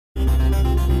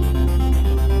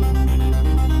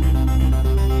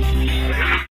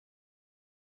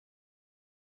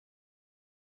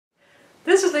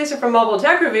This is Lisa from Mobile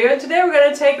Tech Review, and today we're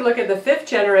going to take a look at the 5th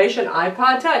generation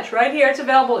iPod Touch. Right here, it's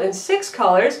available in 6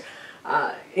 colors,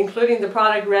 including the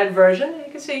product red version.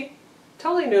 You can see,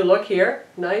 totally new look here.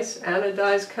 Nice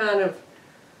anodized kind of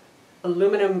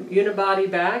aluminum unibody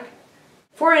back.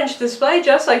 4-inch display,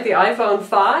 just like the iPhone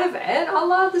 5, and a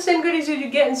lot of the same goodies you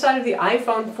get inside of the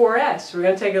iPhone 4S. We're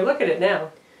going to take a look at it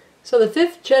now. So the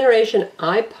 5th generation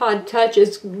iPod Touch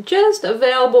is just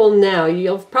available now.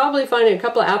 You'll probably find it in a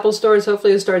couple of Apple stores.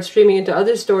 Hopefully it'll start streaming into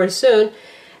other stores soon.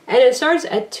 And it starts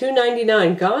at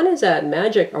 $2.99. Gone is that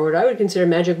magic, or what I would consider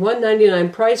magic,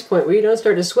 $1.99 price point where you don't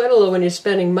start to sweat a little when you're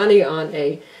spending money on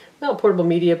a, well, portable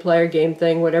media player, game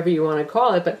thing, whatever you want to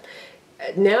call it. But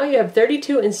now you have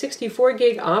 32 and 64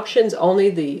 gig options.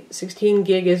 Only the 16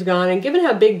 gig is gone. And given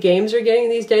how big games are getting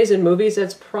these days in movies,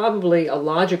 that's probably a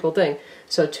logical thing.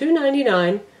 So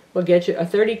 $2.99 will get you a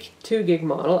 32 gig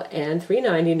model, and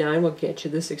 $3.99 will get you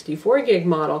the 64 gig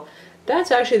model.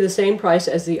 That's actually the same price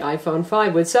as the iPhone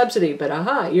 5 with subsidy, but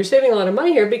aha, you're saving a lot of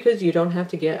money here because you don't have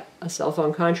to get a cell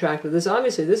phone contract with this.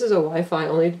 Obviously, this is a Wi-Fi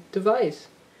only device.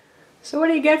 So what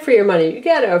do you get for your money? You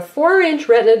get a 4-inch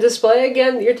Retina display.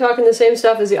 Again, you're talking the same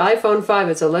stuff as the iPhone 5.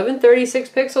 It's 1136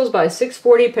 pixels by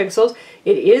 640 pixels.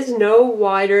 It is no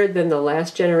wider than the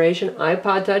last generation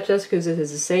iPod Touch. That's because it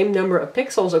has the same number of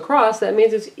pixels across. That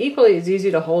means it's equally as easy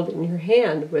to hold in your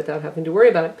hand without having to worry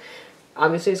about it.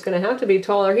 Obviously, it's going to have to be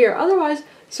taller here. Otherwise,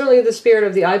 certainly the spirit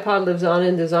of the iPod lives on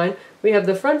in design. We have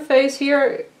the front face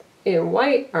here in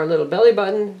white, our little belly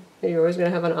button. You're always going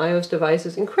to have on iOS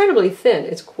devices. Incredibly thin.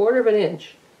 It's 1/4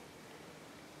 inch.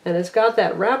 And it's got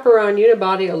that wraparound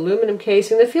unibody aluminum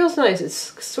casing that feels nice.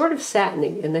 It's sort of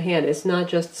satiny in the hand. It's not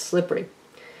just slippery.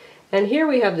 And here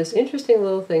we have this interesting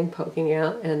little thing poking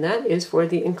out, and that is for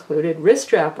the included wrist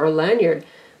strap or lanyard.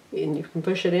 And you can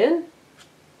push it in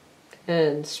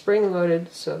and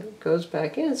spring-loaded so it goes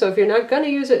back in. So if you're not going to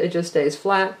use it, it just stays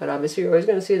flat. But obviously you're always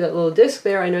going to see that little disc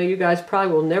there. I know you guys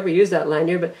probably will never use that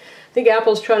lanyard, but I think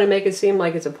Apple's trying to make it seem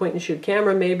like it's a point-and-shoot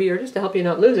camera maybe, or just to help you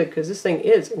not lose it, because this thing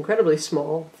is incredibly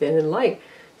small, thin, and light.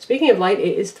 Speaking of light,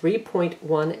 it is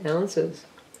 3.1 ounces.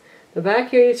 The back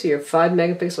here you see your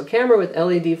 5-megapixel camera with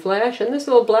LED flash, and this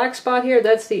little black spot here,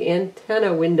 that's the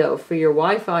antenna window for your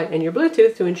Wi-Fi and your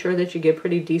Bluetooth to ensure that you get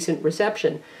pretty decent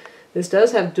reception. This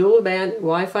does have dual-band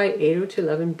Wi-Fi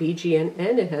 802.11 BGN,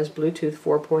 and it has Bluetooth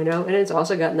 4.0, and it's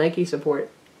also got Nike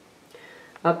support.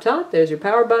 Up top, there's your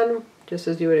power button, just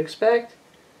as you would expect.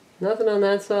 Nothing on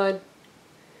that side.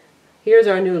 Here's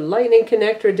our new lightning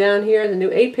connector down here. The new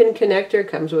 8-pin connector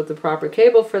comes with the proper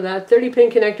cable for that.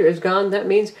 30-pin connector is gone. That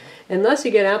means unless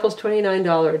you get Apple's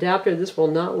 $29 adapter, this will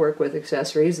not work with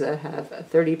accessories that have a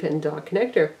 30-pin dock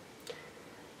connector.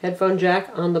 Headphone jack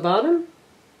on the bottom.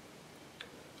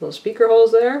 Little speaker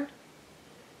holes there.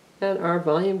 And our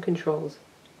volume controls.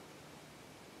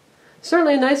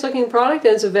 Certainly a nice looking product,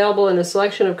 and it's available in a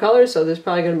selection of colors, so there's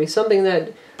probably going to be something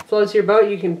that floats your boat.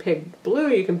 You can pick blue,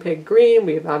 you can pick green.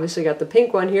 We've obviously got the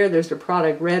pink one here. There's the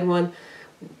product red one,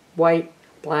 white,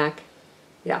 black,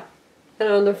 yeah. And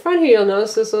on the front here you'll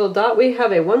notice this little dot. We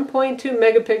have a 1.2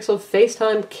 megapixel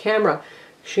FaceTime camera.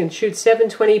 You can shoot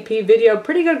 720p video,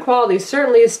 pretty good quality,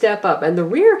 certainly a step up. And the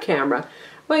rear camera,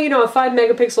 well, you know, a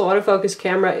 5-megapixel autofocus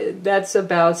camera, that's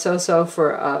about so-so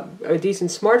for a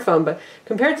decent smartphone, but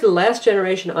compared to the last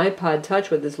generation iPod Touch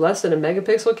with this less than a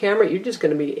megapixel camera, you're just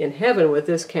going to be in heaven with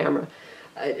this camera.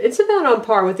 It's about on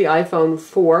par with the iPhone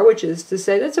 4, which is to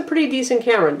say that's a pretty decent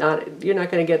camera. You're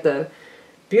not going to get the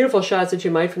beautiful shots that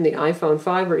you might from the iPhone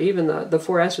 5 or even the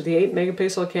 4S with the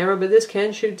 8-megapixel camera, but this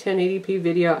can shoot 1080p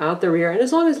video out the rear, and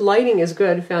as long as lighting is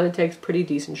good, I found it takes pretty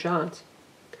decent shots.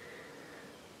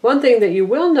 One thing that you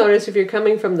will notice if you're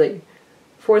coming from the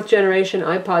 4th generation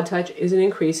iPod Touch is an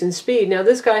increase in speed. Now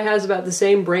this guy has about the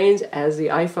same brains as the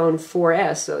iPhone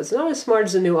 4S, so it's not as smart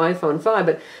as the new iPhone 5,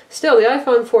 but still the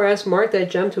iPhone 4S marked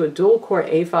that jump to a dual-core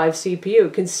A5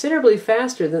 CPU, considerably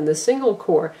faster than the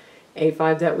single-core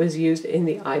A5 that was used in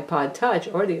the iPod Touch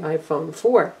or the iPhone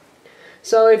 4.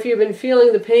 So if you've been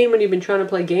feeling the pain when you've been trying to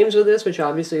play games with this, which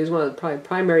obviously is one of the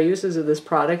primary uses of this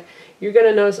product, you're going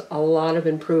to notice a lot of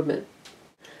improvement.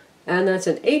 And that's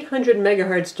an 800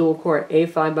 megahertz dual-core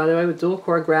A5, by the way, with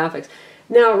dual-core graphics.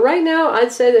 Now, right now,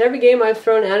 I'd say that every game I've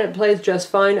thrown at it plays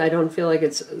just fine. I don't feel like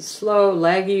it's slow,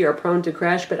 laggy, or prone to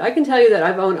crash, but I can tell you that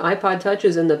I've owned iPod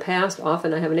Touches in the past.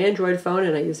 Often I have an Android phone,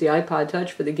 and I use the iPod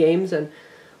Touch for the games and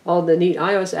all the neat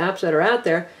iOS apps that are out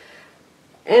there.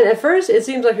 And at first it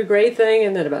seems like a great thing,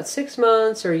 and then about 6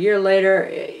 months or a year later,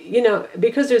 you know,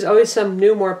 because there's always some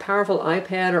new, more powerful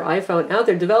iPad or iPhone out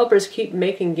there, developers keep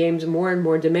making games more and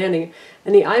more demanding,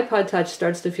 and the iPod Touch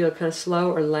starts to feel kind of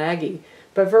slow or laggy.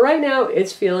 But for right now,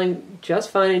 it's feeling just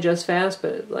fine and just fast.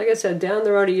 But like I said, down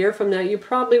the road a year from now, you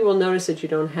probably will notice that you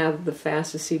don't have the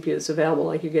fastest CPU that's available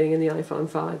like you're getting in the iPhone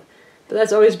 5. But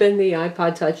that's always been the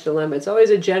iPod Touch dilemma. It's always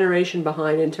a generation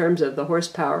behind in terms of the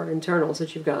horsepower internals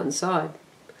that you've got inside.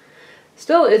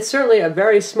 Still, it's certainly a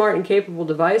very smart and capable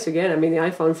device. Again, I mean, the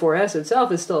iPhone 4S itself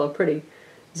is still a pretty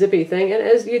zippy thing. And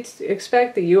as you'd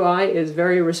expect, the UI is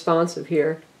very responsive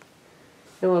here.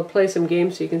 And we'll play some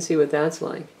games so you can see what that's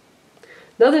like.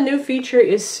 Another new feature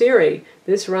is Siri.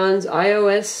 This runs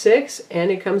iOS 6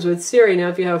 and it comes with Siri. Now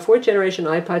if you have a 4th generation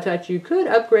iPod Touch, you could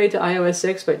upgrade to iOS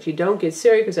 6, but you don't get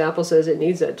Siri because Apple says it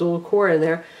needs that dual core in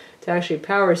there to actually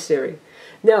power Siri.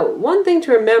 Now, one thing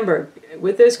to remember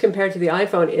with this compared to the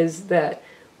iPhone is that,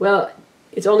 well,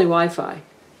 it's only Wi-Fi,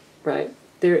 right?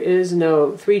 There is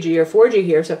no 3G or 4G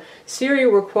here, so Siri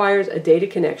requires a data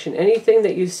connection. Anything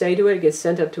that you say to it gets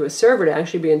sent up to a server to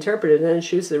actually be interpreted, and then it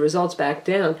shoots the results back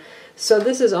down. So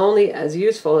this is only as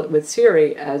useful with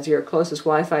Siri as your closest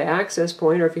Wi-Fi access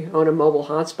point, or if you own a mobile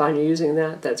hotspot and you're using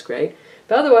that, that's great.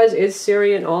 But otherwise, it's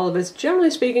Siri in all of its, generally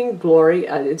speaking, glory.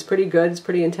 It's pretty good, it's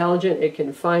pretty intelligent. It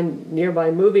can find nearby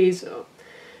movies,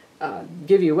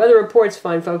 give you weather reports,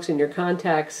 find folks in your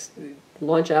contacts,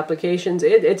 launch applications.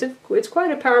 It's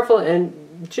quite a powerful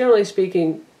and, generally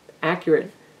speaking,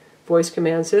 accurate voice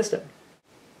command system.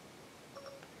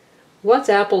 What's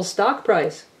Apple's stock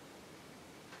price?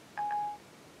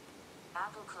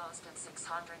 Apple closed at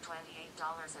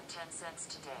 $628.10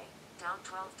 today, down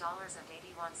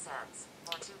 $12.81,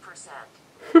 or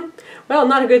 2%. Well,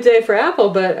 not a good day for Apple,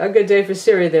 but a good day for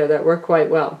Siri there. That worked quite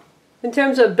well. In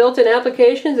terms of built-in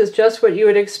applications, it's just what you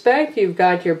would expect. You've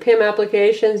got your PIM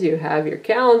applications, you have your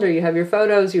calendar, you have your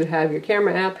photos, you have your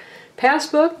camera app.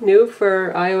 Passbook, new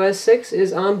for iOS 6,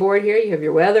 is on board here. You have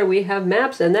your weather, we have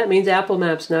Maps, and that means Apple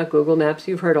Maps, not Google Maps.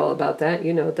 You've heard all about that.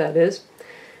 You know what that is.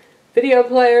 Video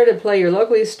player to play your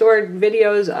locally stored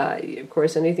videos. Of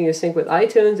course, anything you sync with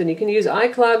iTunes, and you can use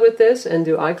iCloud with this and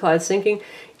do iCloud syncing.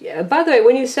 Yeah, by the way,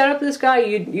 when you set up this guy,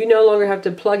 you no longer have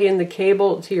to plug in the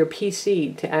cable to your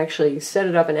PC to actually set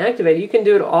it up and activate it. You can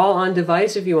do it all on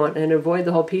device if you want and avoid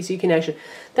the whole PC connection.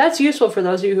 That's useful for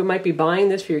those of you who might be buying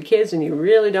this for your kids and you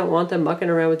really don't want them mucking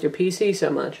around with your PC so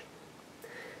much.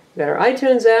 We've got our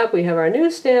iTunes app, we have our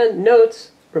newsstand,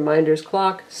 notes, reminders,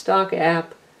 clock, stock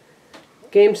app,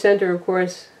 Game Center, of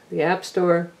course, the App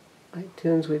Store,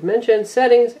 iTunes we've mentioned,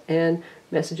 settings, and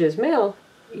messages, mail,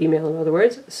 email in other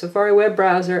words, Safari web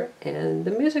browser, and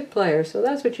the music player. So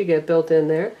that's what you get built in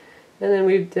there. And then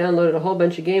we've downloaded a whole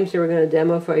bunch of games here. We're going to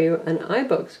demo for you on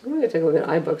iBooks. We're going to take a look at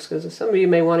iBooks because some of you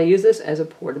may want to use this as a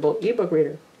portable ebook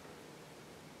reader.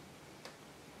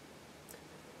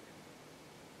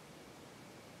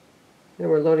 And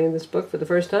we're loading this book for the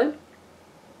first time.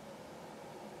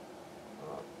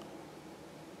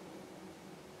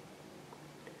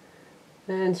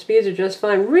 And speeds are just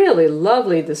fine. Really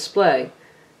lovely display.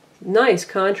 Nice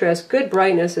contrast, good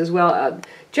brightness as well.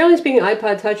 Generally speaking,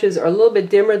 iPod Touches are a little bit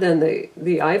dimmer than the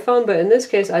iPhone, but in this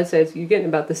case, I'd say you're getting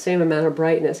about the same amount of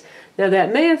brightness. Now,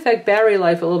 that may affect battery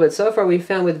life a little bit. So far, we've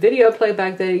found with video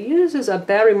playback that it uses up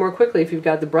battery more quickly if you've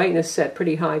got the brightness set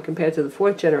pretty high compared to the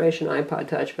 4th generation iPod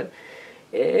Touch. But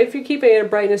if you're keeping it a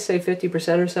brightness, say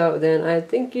 50% or so, then I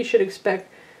think you should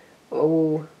expect,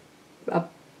 about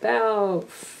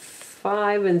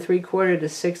 5 3/4 to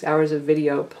 6 hours of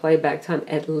video playback time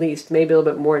at least, maybe a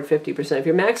little bit more at 50%. If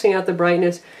you're maxing out the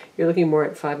brightness, you're looking more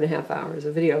at 5.5 hours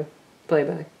of video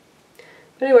playback.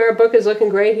 But anyway, our book is looking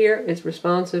great here. It's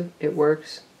responsive, it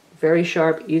works, very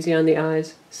sharp, easy on the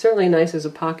eyes, certainly nice as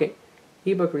a pocket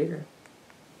ebook reader.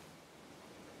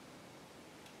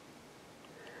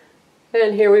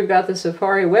 And here we've got the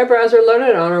Safari web browser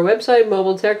loaded on our website,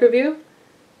 Mobile Tech Review.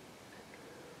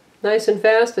 Nice and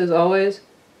fast as always.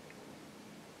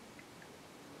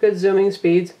 Good zooming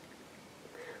speeds.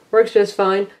 Works just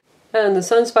fine. And the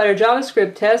SunSpider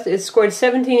JavaScript test is scored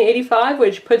 1785,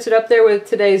 which puts it up there with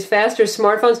today's faster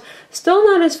smartphones. Still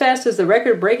not as fast as the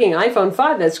record-breaking iPhone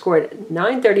 5 that scored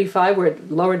 935, where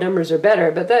lower numbers are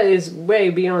better, but that is way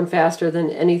beyond faster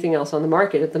than anything else on the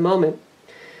market at the moment.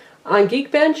 On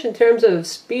Geekbench, in terms of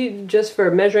speed, just for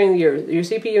measuring your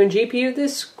CPU and GPU,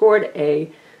 this scored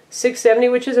a 670,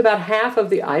 which is about half of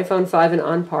the iPhone 5 and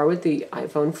on par with the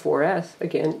iPhone 4S.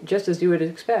 Again, just as you would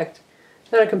expect.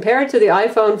 Now to compare it to the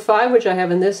iPhone 5, which I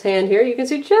have in this hand here, you can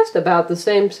see just about the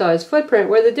same size footprint,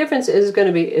 where the difference is going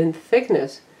to be in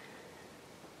thickness.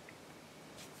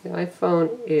 The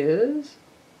iPhone is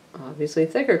obviously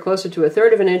thicker, closer to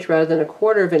 1/3 of an inch rather than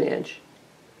 1/4 of an inch.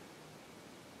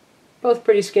 Both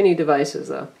pretty skinny devices,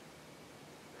 though.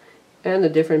 and the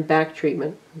different back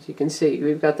treatment. As you can see,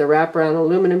 we've got the wraparound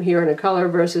aluminum here in a color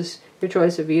versus your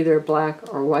choice of either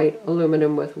black or white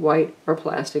aluminum with white or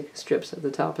plastic strips at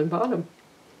the top and bottom.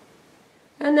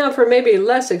 And now for maybe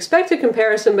less expected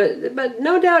comparison, but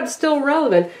no doubt still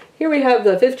relevant. Here we have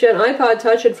the 5th Gen iPod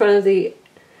Touch in front of the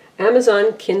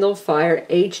Amazon Kindle Fire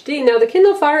HD. Now the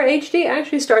Kindle Fire HD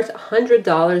actually starts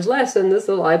 $100 less than this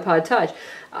little iPod Touch.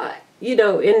 You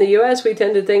know, in the US we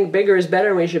tend to think bigger is better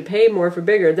and we should pay more for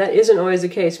bigger. That isn't always the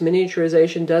case.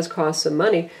 Miniaturization does cost some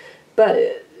money.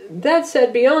 But that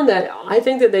said, beyond that, I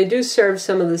think that they do serve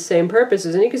some of the same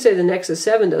purposes. And you can say the Nexus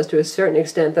 7 does to a certain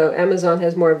extent, though Amazon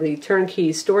has more of the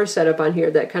turnkey store setup on here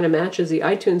that kind of matches the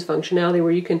iTunes functionality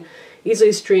where you can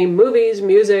easily stream movies,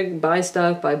 music, buy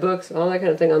stuff, buy books, all that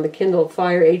kind of thing on the Kindle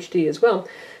Fire HD as well.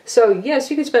 So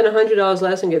yes, you can spend $100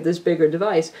 less and get this bigger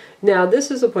device. Now this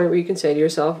is the point where you can say to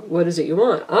yourself, what is it you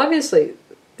want? Obviously,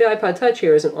 the iPod Touch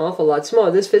here is an awful lot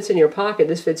smaller. This fits in your pocket,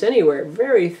 this fits anywhere.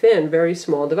 Very thin, very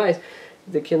small device.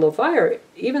 The Kindle Fire,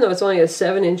 even though it's only a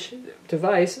 7-inch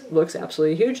device, looks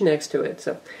absolutely huge next to it.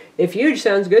 So if huge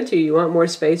sounds good to you, you want more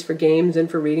space for games and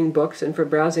for reading books and for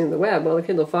browsing the web, well, the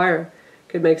Kindle Fire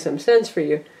could make some sense for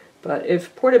you. But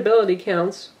if portability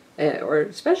counts, or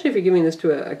especially if you're giving this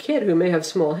to a kid who may have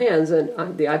small hands, then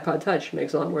the iPod Touch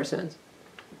makes a lot more sense.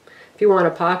 If you want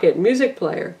a pocket music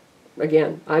player,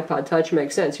 again, iPod Touch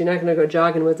makes sense. You're not going to go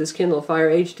jogging with this Kindle Fire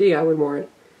HD, I would warrant.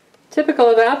 Typical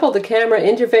of Apple, the camera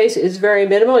interface is very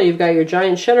minimal. You've got your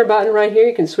giant shutter button right here.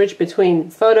 You can switch between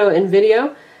photo and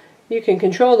video. You can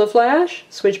control the flash,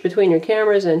 switch between your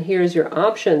cameras, and here's your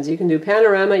options. You can do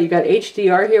panorama. You've got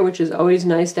HDR here, which is always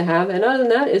nice to have. And other than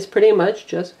that, it's pretty much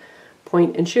just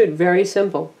point and shoot. Very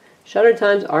simple. Shutter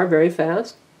times are very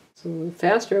fast. It's a little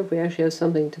faster if we actually have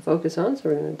something to focus on. So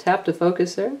we're going to tap to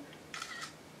focus there.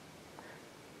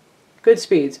 Good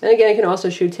speeds. And again, it can also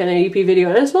shoot 1080p video.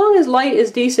 And as long as light is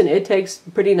decent, it takes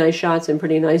pretty nice shots and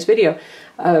pretty nice video.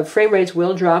 Frame rates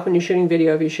will drop when you're shooting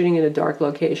video if you're shooting in a dark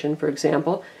location, for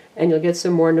example. And you'll get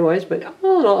some more noise, but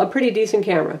all in all, a pretty decent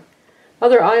camera.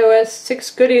 Other iOS 6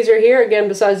 goodies are here. Again,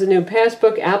 besides the new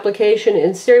Passbook application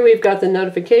in Siri, we've got the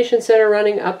notification center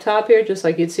running up top here, just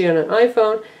like you'd see on an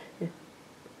iPhone.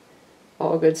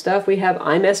 All good stuff. We have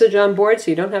iMessage on board, so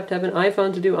you don't have to have an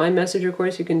iPhone to do iMessage, of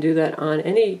course. You can do that on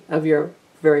any of your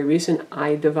very recent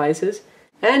iDevices.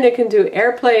 And it can do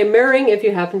AirPlay mirroring if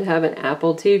you happen to have an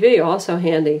Apple TV, also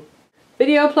handy.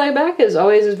 Video playback is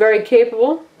very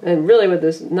capable, and really with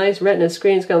this nice Retina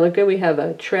screen, it's going to look good. We have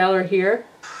a trailer here.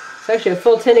 It's actually a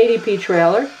full 1080p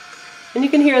trailer. And you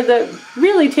can hear the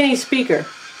really tinny speaker.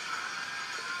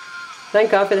 Thank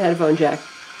God for the headphone jack.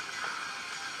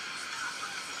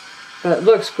 But it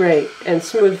looks great, and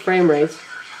smooth frame rates.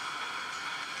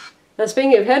 Now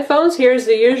speaking of headphones, here's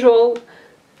the usual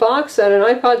box that an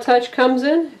iPod Touch comes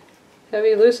in.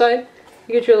 Heavy lucite.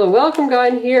 You get your little welcome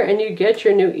guide in here, and you get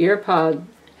your new EarPod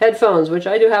headphones, which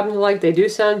I do happen to like. They do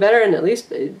sound better, and at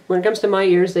least when it comes to my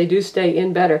ears, they do stay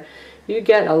in better. You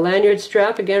get a lanyard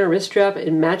strap, again a wrist strap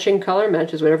in matching color,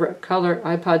 matches whatever color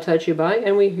iPod Touch you buy,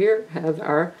 and we here have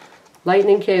our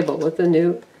lightning cable with the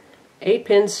new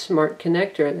 8-pin smart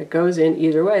connector that goes in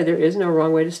either way. There is no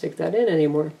wrong way to stick that in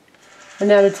anymore. And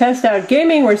now to test out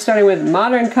gaming, we're starting with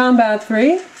Modern Combat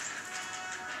 3.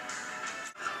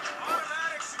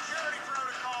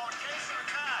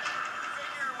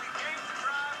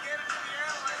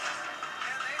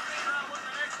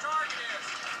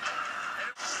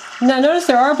 Now notice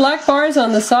there are black bars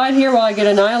on the side here while I get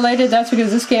annihilated. That's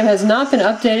because this game has not been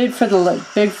updated for the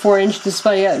big 4-inch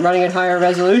display yet, running at higher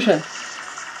resolution.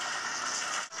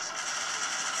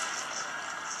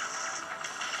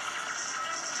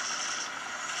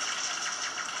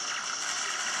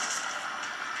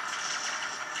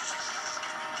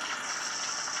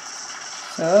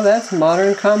 So that's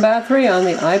Modern Combat 3 on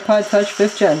the iPod Touch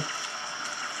 5th Gen.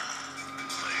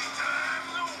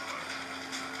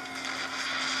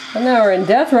 And now we're in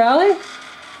Death Rally.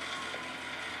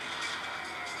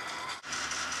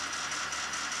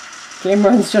 Game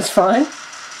runs just fine.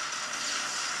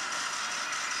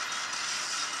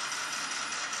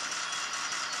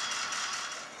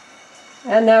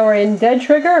 And now we're in Dead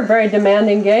Trigger, a very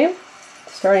demanding game.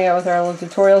 Starting out with our little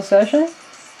tutorial session.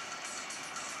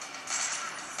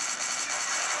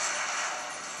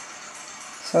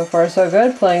 So far so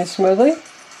good, playing smoothly.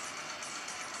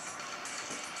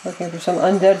 Looking for some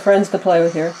undead friends to play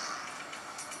with here.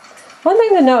 One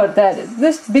thing to note, that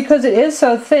this, because it is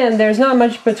so thin, there's not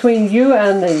much between you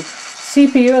and the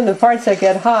CPU and the parts that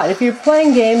get hot. If you're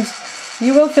playing games,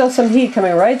 you will feel some heat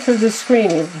coming right through the screen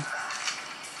even.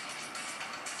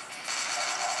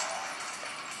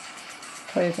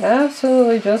 Plays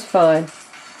absolutely just fine.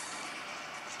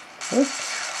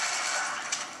 Oops.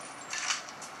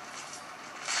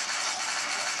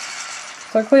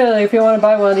 So clearly, if you want to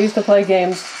buy one of these to play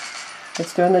games,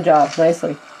 it's doing the job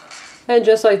nicely. And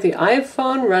just like the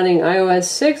iPhone running iOS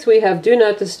 6, we have Do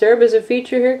Not Disturb as a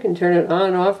feature here. You can turn it on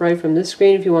and off right from this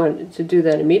screen if you want to do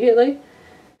that immediately.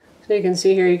 So you can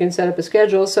see here you can set up a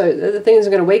schedule. So the thing is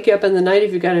going to wake you up in the night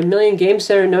if you've got a million Game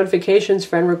Center notifications,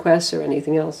 friend requests, or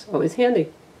anything else. Always handy.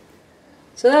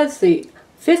 So that's the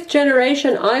 5th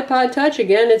generation iPod Touch.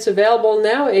 Again, it's available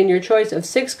now in your choice of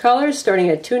 6 colors, starting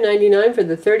at $2.99 for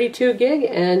the 32 gig,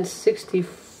 and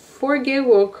 64 gig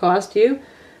will cost you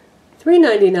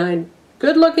 $3.99.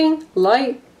 Good looking,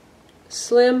 light,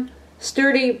 slim,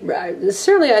 sturdy.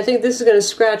 Certainly I think this is going to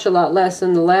scratch a lot less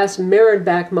than the last mirrored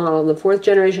back model, the 4th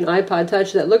generation iPod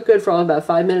Touch, that looked good for all about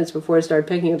 5 minutes before it started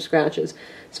picking up scratches.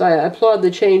 So I applaud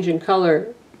the change in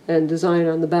color and design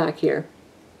on the back here.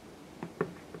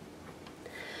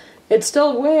 It's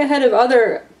still way ahead of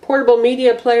other portable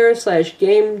media players /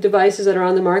 game devices that are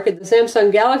on the market. The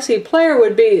Samsung Galaxy Player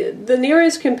would be the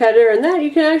nearest competitor, and that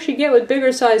you can actually get with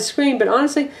bigger size screen. But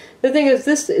honestly, the thing is,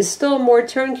 this is still more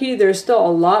turnkey. There's still a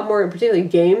lot more, particularly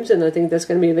games, and I think that's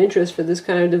going to be of interest for this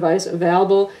kind of device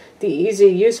available. The easy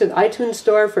use of iTunes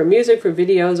Store for music, for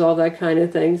videos, all that kind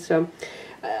of thing. So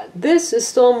this is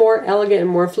still more elegant and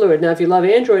more fluid. Now, if you love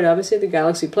Android, obviously the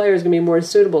Galaxy Player is going to be more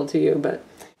suitable to you. But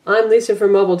I'm Lisa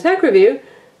from Mobile Tech Review.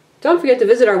 Don't forget to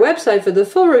visit our website for the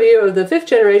full review of the 5th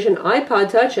generation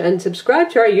iPod Touch and subscribe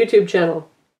to our YouTube channel.